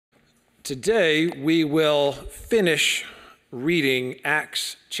Today we will finish reading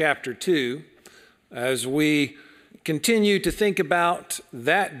Acts chapter 2 as we continue to think about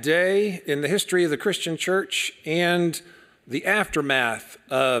that day in the history of the Christian church and the aftermath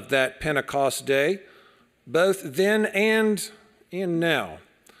of that Pentecost day, both then and now.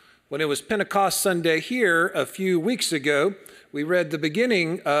 When it was Pentecost Sunday here a few weeks ago, we read the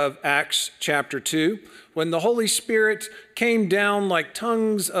beginning of Acts chapter 2, when the Holy Spirit came down like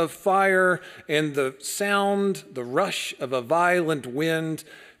tongues of fire and the sound, the rush of a violent wind,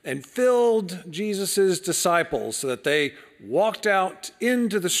 and filled Jesus' disciples so that they walked out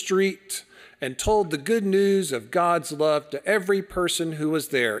into the street and told the good news of God's love to every person who was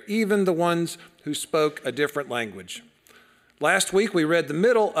there, even the ones who spoke a different language. Last week, we read the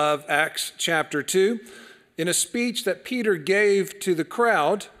middle of Acts chapter 2 in a speech that Peter gave to the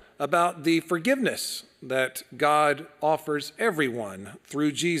crowd about the forgiveness that God offers everyone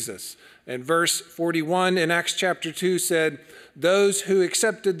through Jesus. And verse 41 in Acts chapter 2 said, "Those who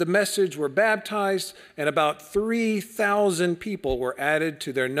accepted the message were baptized, and about 3,000 people were added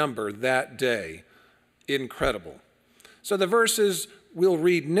to their number that day." Incredible. So the verses we'll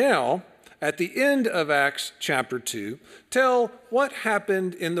read now at the end of Acts chapter 2 tell what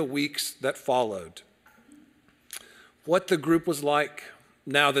happened in the weeks that followed. What the group was like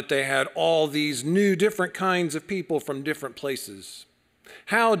now that they had all these new different kinds of people from different places.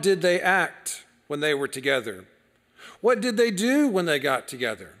 How did they act when they were together? What did they do when they got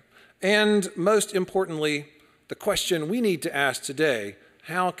together? And most importantly, the question we need to ask today,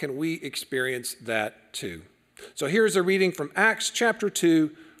 how can we experience that too? So here's a reading from Acts chapter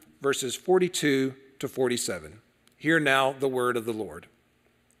 2, verses 42 to 47. Hear now the word of the Lord.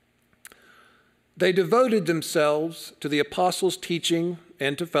 They devoted themselves to the apostles' teaching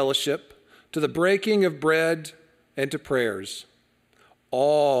and to fellowship, to the breaking of bread and to prayers.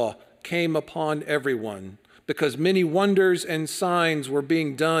 Awe came upon everyone because many wonders and signs were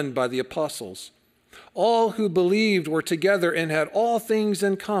being done by the apostles. All who believed were together and had all things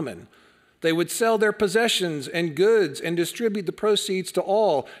in common. They would sell their possessions and goods and distribute the proceeds to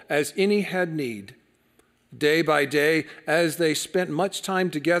all as any had need. Day by day, as they spent much time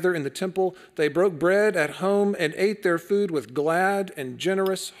together in the temple, they broke bread at home and ate their food with glad and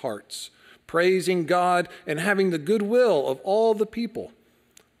generous hearts, praising God and having the goodwill of all the people.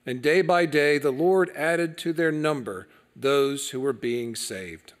 And day by day, the Lord added to their number those who were being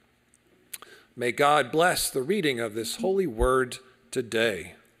saved. May God bless the reading of this holy word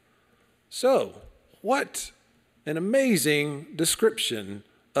today. So, what an amazing description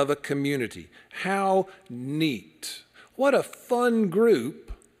of a community. How neat. What a fun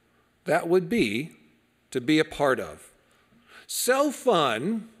group that would be to be a part of. So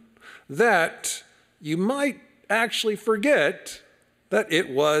fun that you might actually forget that it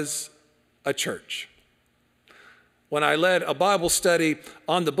was a church. When I led a Bible study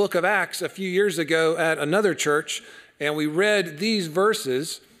on the book of Acts a few years ago at another church, and we read these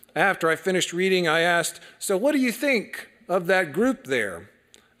verses, after I finished reading, I asked, "So what do you think of that group there?"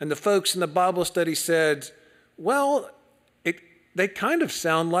 And the folks in the Bible study said, "Well, they kind of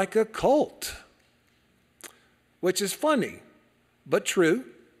sound like a cult," which is funny, but true,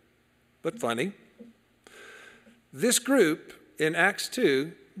 but funny. This group in Acts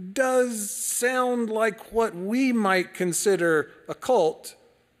 2 does sound like what we might consider a cult,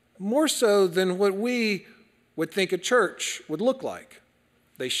 more so than what we would think a church would look like.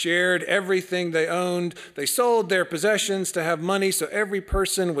 They shared everything they owned. They sold their possessions to have money so every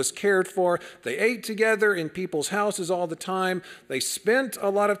person was cared for. They ate together in people's houses all the time. They spent a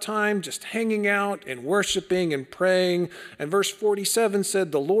lot of time just hanging out and worshiping and praying. And verse 47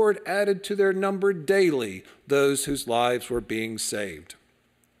 said, "The Lord added to their number daily those whose lives were being saved."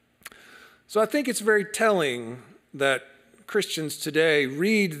 So I think it's very telling that Christians today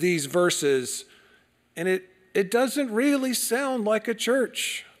read these verses and it doesn't really sound like a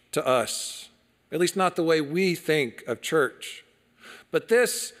church to us, at least not the way we think of church. But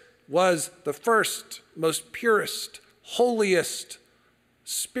this was the first, most purest, holiest,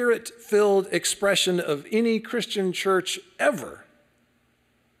 spirit-filled expression of any Christian church ever.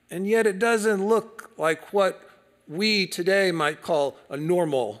 And yet it doesn't look like what we today might call a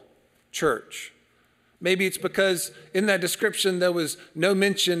normal church. Maybe it's because in that description there was no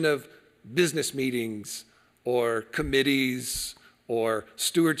mention of business meetings or committees, or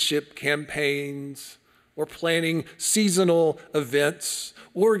stewardship campaigns, or planning seasonal events,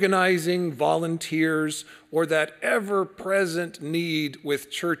 organizing volunteers, or that ever-present need with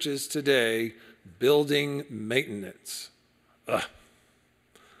churches today, building maintenance.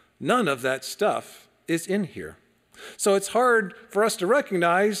 None of that stuff is in here. So it's hard for us to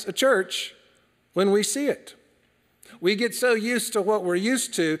recognize a church when we see it. We get so used to what we're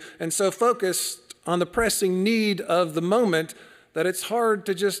used to and so focused on the pressing need of the moment that it's hard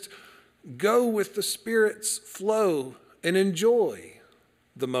to just go with the Spirit's flow and enjoy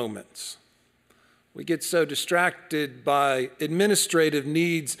the moments. We get so distracted by administrative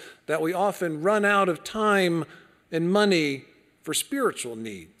needs that we often run out of time and money for spiritual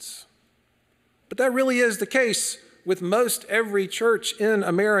needs. But that really is the case with most every church in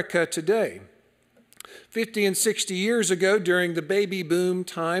America today. 50 and 60 years ago, during the baby boom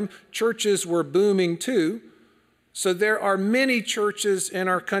time, churches were booming too. So there are many churches in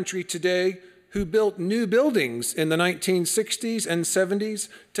our country today who built new buildings in the 1960s and 70s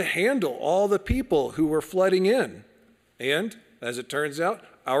to handle all the people who were flooding in. And, as it turns out,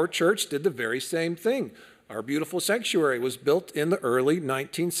 our church did the very same thing. Our beautiful sanctuary was built in the early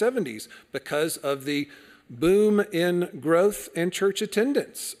 1970s because of the boom in growth and church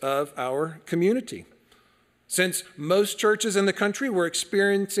attendance of our community. Since most churches in the country were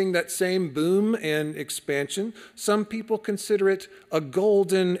experiencing that same boom and expansion, some people consider it a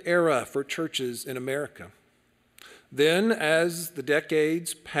golden era for churches in America. Then, as the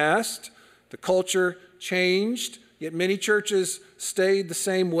decades passed, the culture changed, yet many churches stayed the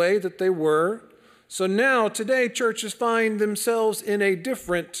same way that they were. So now, today, churches find themselves in a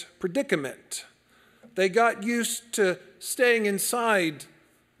different predicament. They got used to staying inside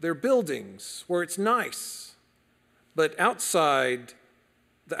their buildings where it's nice. But the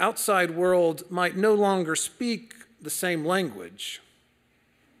outside world might no longer speak the same language.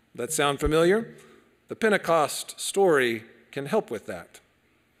 That sound familiar? The Pentecost story can help with that.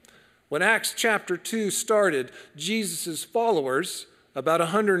 When Acts chapter 2 started, Jesus' followers, about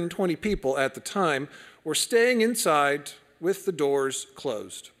 120 people at the time, were staying inside with the doors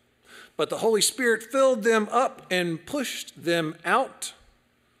closed. But the Holy Spirit filled them up and pushed them out.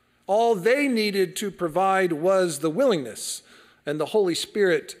 All they needed to provide was the willingness, and the Holy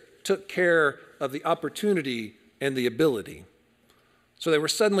Spirit took care of the opportunity and the ability. So they were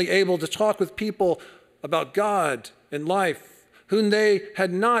suddenly able to talk with people about God and life whom they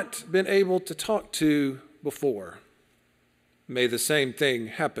had not been able to talk to before. May the same thing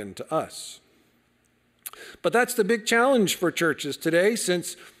happen to us. But that's the big challenge for churches today,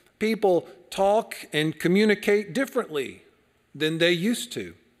 since people talk and communicate differently than they used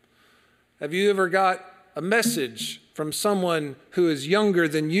to. Have you ever got a message from someone who is younger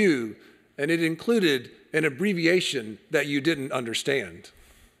than you and it included an abbreviation that you didn't understand?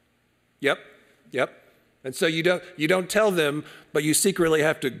 Yep. And so you don't tell them, but you secretly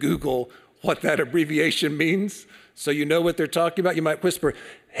have to Google what that abbreviation means so you know what they're talking about. You might whisper,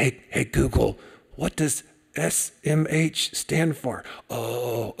 hey Google, what does SMH stand for?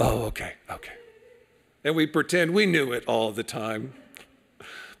 Oh, okay. And we pretend we knew it all the time.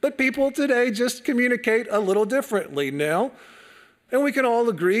 But people today just communicate a little differently now. And we can all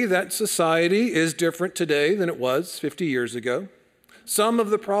agree that society is different today than it was 50 years ago. Some of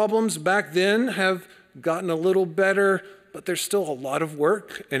the problems back then have gotten a little better, but there's still a lot of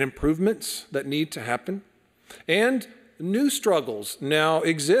work and improvements that need to happen. And new struggles now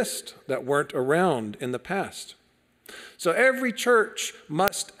exist that weren't around in the past. So every church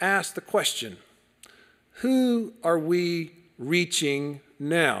must ask the question, who are we reaching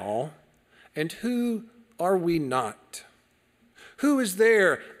now, and who are we not? Who is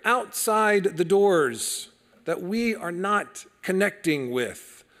there outside the doors that we are not connecting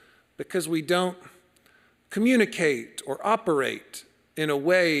with because we don't communicate or operate in a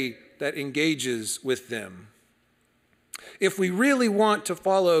way that engages with them? If we really want to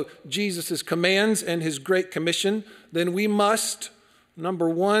follow Jesus' commands and his Great Commission, then we must, number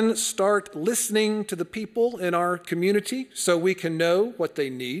one, start listening to the people in our community so we can know what they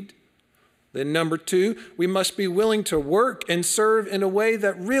need. Then number two, we must be willing to work and serve in a way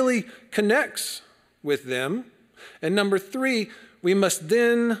that really connects with them. And number three, we must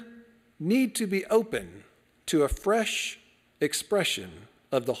then need to be open to a fresh expression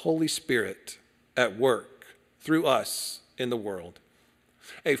of the Holy Spirit at work through us in the world.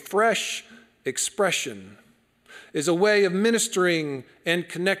 A fresh expression is a way of ministering and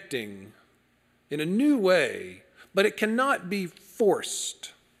connecting in a new way, but it cannot be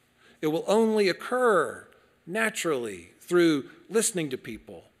forced. It will only occur naturally through listening to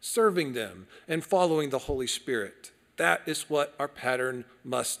people, serving them, and following the Holy Spirit. That is what our pattern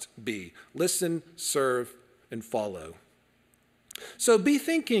must be. Listen, serve, and follow. So be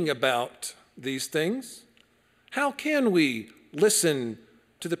thinking about these things. How can we listen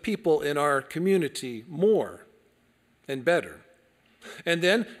to the people in our community more and better? And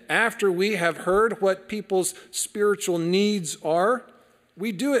then after we have heard what people's spiritual needs are,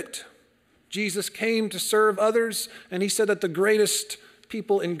 we do it. Jesus came to serve others, and he said that the greatest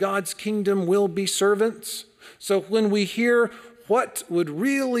people in God's kingdom will be servants. So when we hear what would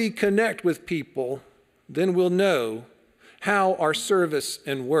really connect with people, then we'll know how our service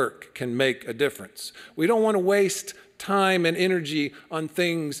and work can make a difference. We don't want to waste time and energy on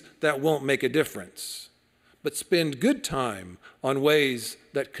things that won't make a difference, but spend good time on ways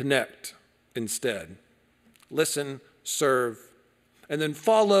that connect instead. Listen, serve, and then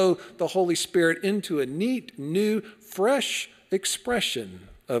follow the Holy Spirit into a neat, new, fresh expression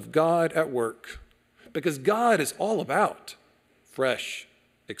of God at work. Because God is all about fresh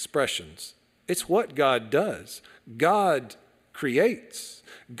expressions. It's what God does. God creates.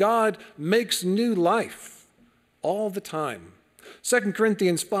 God makes new life all the time. 2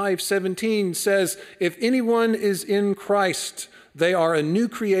 Corinthians 5:17 says, if anyone is in Christ, they are a new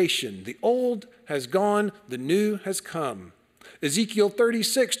creation. The old has gone, the new has come. Ezekiel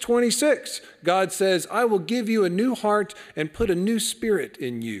 36:26, God says, I will give you a new heart and put a new spirit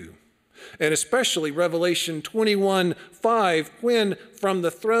in you. And especially Revelation 21:5, when from the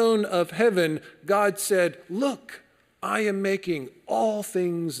throne of heaven, God said, look, I am making all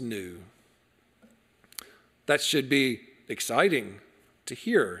things new. That should be exciting to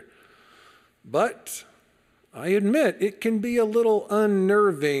hear. But I admit it can be a little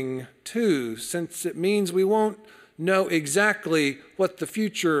unnerving too, since it means we won't know exactly what the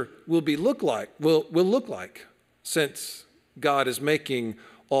future will look like, since God is making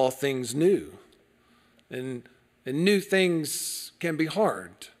all things new. And new things can be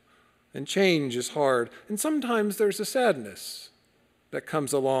hard, and change is hard, and sometimes there's a sadness that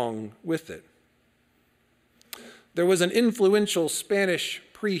comes along with it. There was an influential Spanish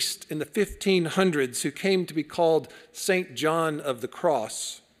priest in the 1500s who came to be called Saint John of the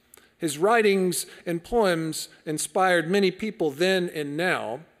Cross. His writings and poems inspired many people then and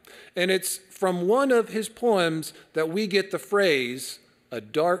now, and it's from one of his poems that we get the phrase, a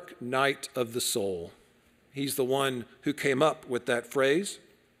dark night of the soul. He's the one who came up with that phrase.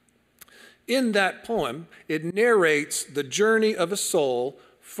 In that poem, it narrates the journey of a soul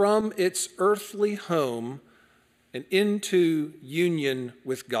from its earthly home and into union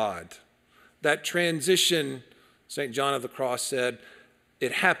with God. That transition, St. John of the Cross said,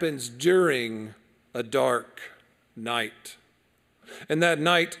 it happens during a dark night. And that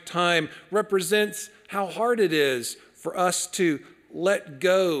night time represents how hard it is for us to let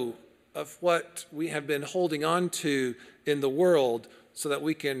go of what we have been holding on to in the world so that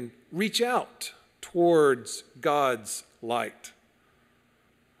we can reach out towards God's light.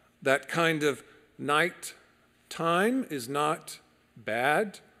 That kind of night time is not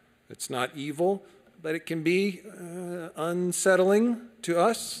bad, it's not evil, but it can be unsettling to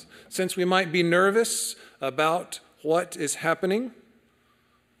us, since we might be nervous about what is happening.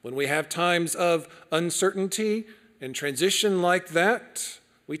 When we have times of uncertainty and transition like that,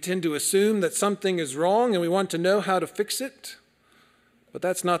 we tend to assume that something is wrong and we want to know how to fix it. But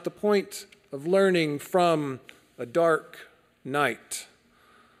that's not the point of learning from a dark night.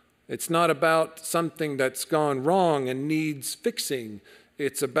 It's not about something that's gone wrong and needs fixing.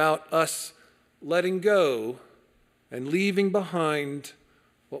 It's about us letting go and leaving behind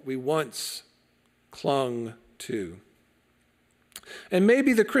what we once clung to. And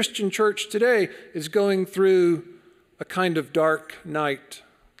maybe the Christian church today is going through a kind of dark night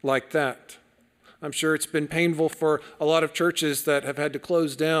like that. I'm sure it's been painful for a lot of churches that have had to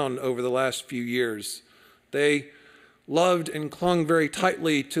close down over the last few years. They loved and clung very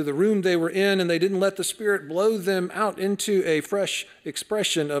tightly to the room they were in, and they didn't let the Spirit blow them out into a fresh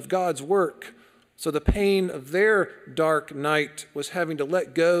expression of God's work. So the pain of their dark night was having to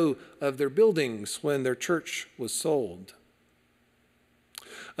let go of their buildings when their church was sold.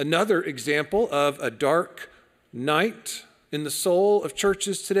 Another example of a dark night in the soul of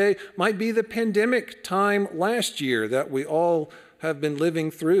churches today might be the pandemic time last year that we all have been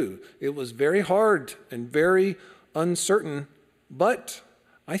living through. It was very hard and very uncertain, but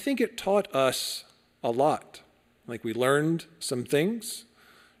I think it taught us a lot. Like, we learned some things,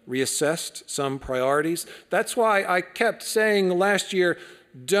 reassessed some priorities. That's why I kept saying last year,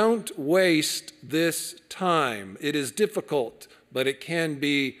 don't waste this time. It is difficult, but it can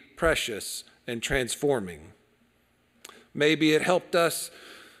be precious and transforming. Maybe it helped us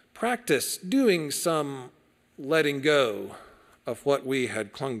practice doing some letting go of what we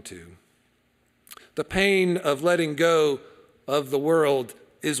had clung to. The pain of letting go of the world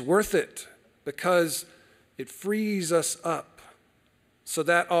is worth it because it frees us up so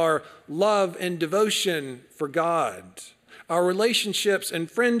that our love and devotion for God, Our relationships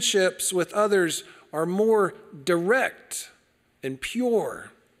and friendships with others are more direct and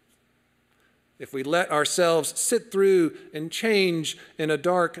pure. If we let ourselves sit through and change in a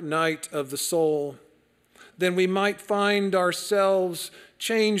dark night of the soul, then we might find ourselves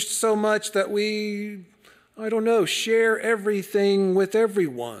changed so much that we, share everything with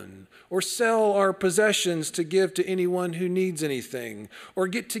everyone, or sell our possessions to give to anyone who needs anything, or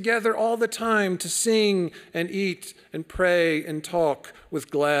get together all the time to sing and eat and pray and talk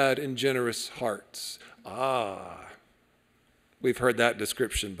with glad and generous hearts. We've heard that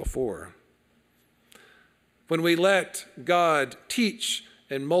description before. When we let God teach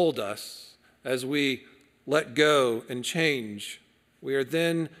and mold us, as we let go and change, we are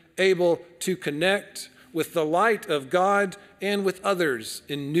then able to connect with the light of God and with others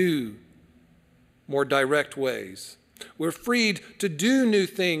in new, more direct ways. We're freed to do new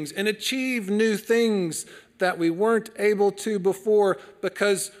things and achieve new things that we weren't able to before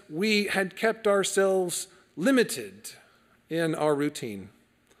because we had kept ourselves limited in our routine.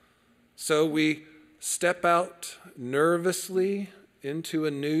 So we step out nervously into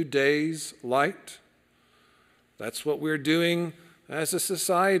a new day's light. That's what we're doing as a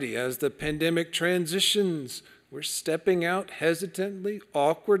society. As the pandemic transitions, we're stepping out hesitantly,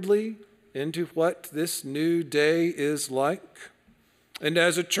 awkwardly into what this new day is like. And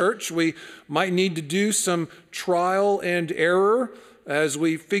as a church, we might need to do some trial and error as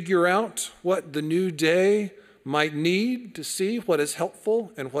we figure out what the new day might need to see what is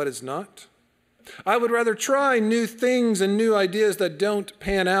helpful and what is not. I would rather try new things and new ideas that don't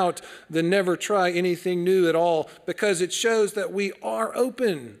pan out than never try anything new at all, because it shows that we are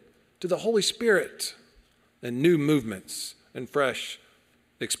open to the Holy Spirit and new movements and fresh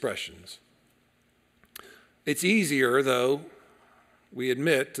expressions. It's easier, though, we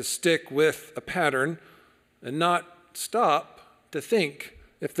admit, to stick with a pattern and not stop to think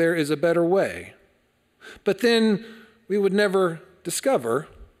if there is a better way. But then we would never discover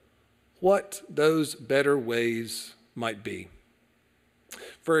what those better ways might be.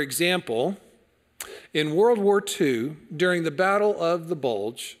 For example, in World War II, during the Battle of the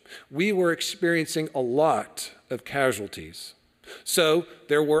Bulge, we were experiencing a lot of casualties. So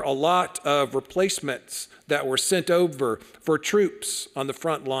there were a lot of replacements that were sent over for troops on the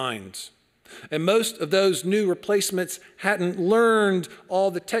front lines. And most of those new replacements hadn't learned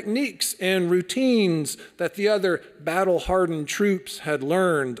all the techniques and routines that the other battle-hardened troops had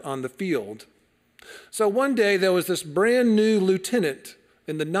learned on the field. So one day there was this brand new lieutenant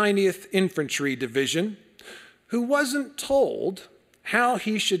in the 90th Infantry Division who wasn't told how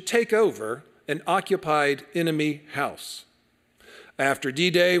he should take over an occupied enemy house. After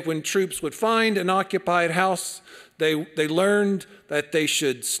D-Day, when troops would find an occupied house, they learned that they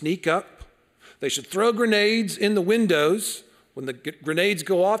should sneak up. They should throw grenades in the windows. When the grenades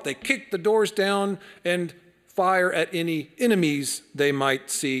go off, they kick the doors down and fire at any enemies they might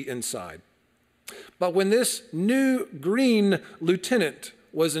see inside. But when this new green lieutenant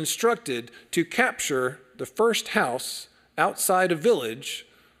was instructed to capture the first house outside a village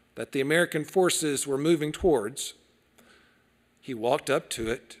that the American forces were moving towards, he walked up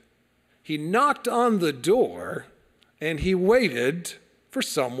to it, he knocked on the door, and he waited for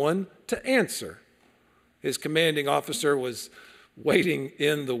someone to answer. His commanding officer was waiting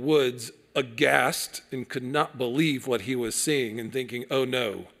in the woods, aghast, and could not believe what he was seeing and thinking, oh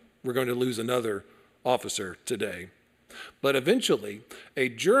no, we're going to lose another officer today. But eventually, a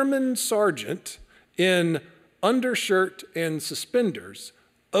German sergeant in undershirt and suspenders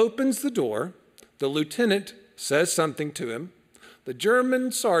opens the door. The lieutenant says something to him. The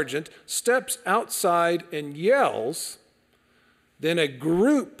German sergeant steps outside and yells. Then a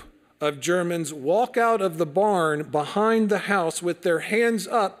group of Germans walk out of the barn behind the house with their hands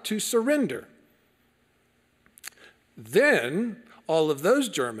up to surrender. Then all of those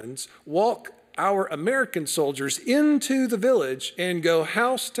Germans walk our American soldiers into the village and go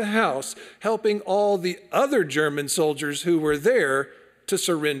house to house, helping all the other German soldiers who were there to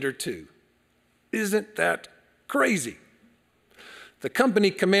surrender too. Isn't that crazy? The company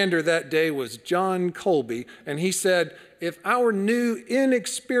commander that day was John Colby, and he said, if our new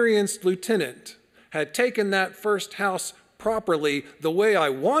inexperienced lieutenant had taken that first house properly the way I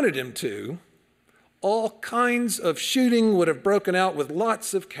wanted him to, all kinds of shooting would have broken out with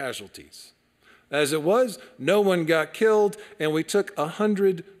lots of casualties. As it was, no one got killed, and we took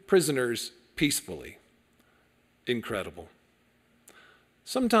 100 prisoners peacefully. Incredible.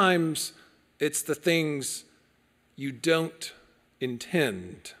 Sometimes it's the things you don't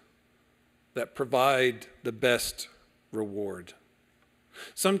intend that provide the best reward.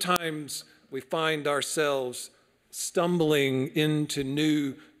 Sometimes we find ourselves stumbling into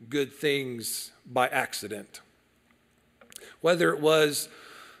new good things by accident. Whether it was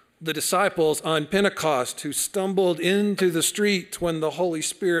the disciples on Pentecost who stumbled into the street when the Holy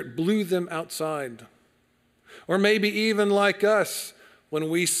Spirit blew them outside, or maybe even like us when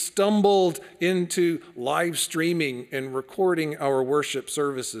we stumbled into live streaming and recording our worship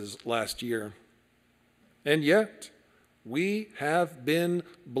services last year. And yet, we have been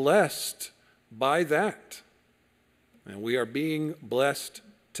blessed by that. And we are being blessed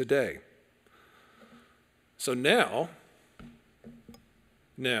today. So now,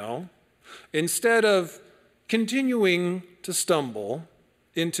 instead of continuing to stumble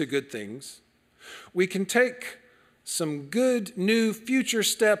into good things, we can take some good new future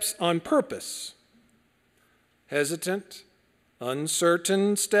steps on purpose. Hesitant,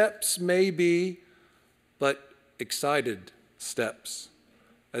 uncertain steps maybe, but excited steps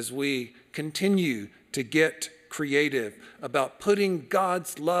as we continue to get creative about putting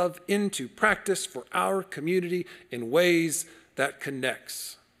God's love into practice for our community in ways that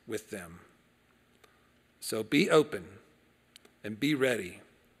connects with them. So be open and be ready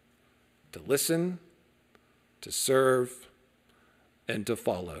to listen, to serve, and to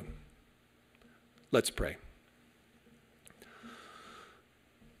follow. Let's pray.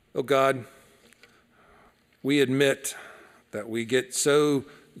 Oh God, we admit that we get so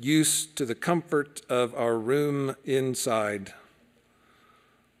used to the comfort of our room inside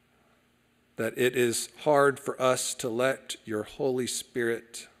that it is hard for us to let your Holy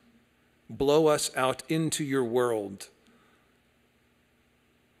Spirit blow us out into your world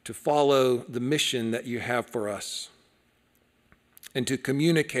to follow the mission that you have for us and to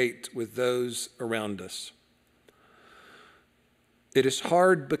communicate with those around us. It is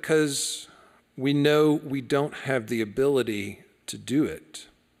hard because we know we don't have the ability to do it.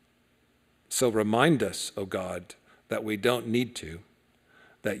 So remind us, O God, that we don't need to,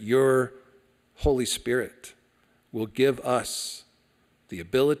 that your Holy Spirit will give us the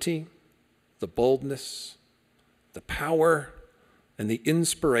ability, the boldness, the power, and the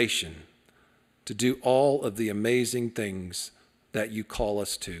inspiration to do all of the amazing things that you call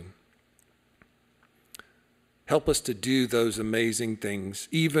us to. Help us to do those amazing things,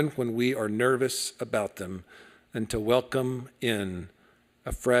 even when we are nervous about them, and to welcome in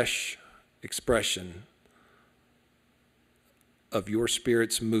a fresh expression of your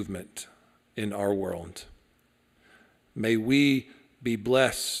Spirit's movement in our world. May we be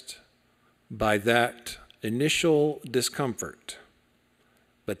blessed by that initial discomfort,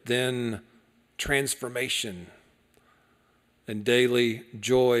 but then transformation and daily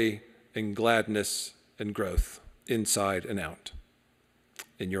joy and gladness and growth inside and out.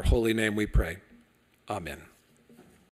 In your holy name we pray. Amen.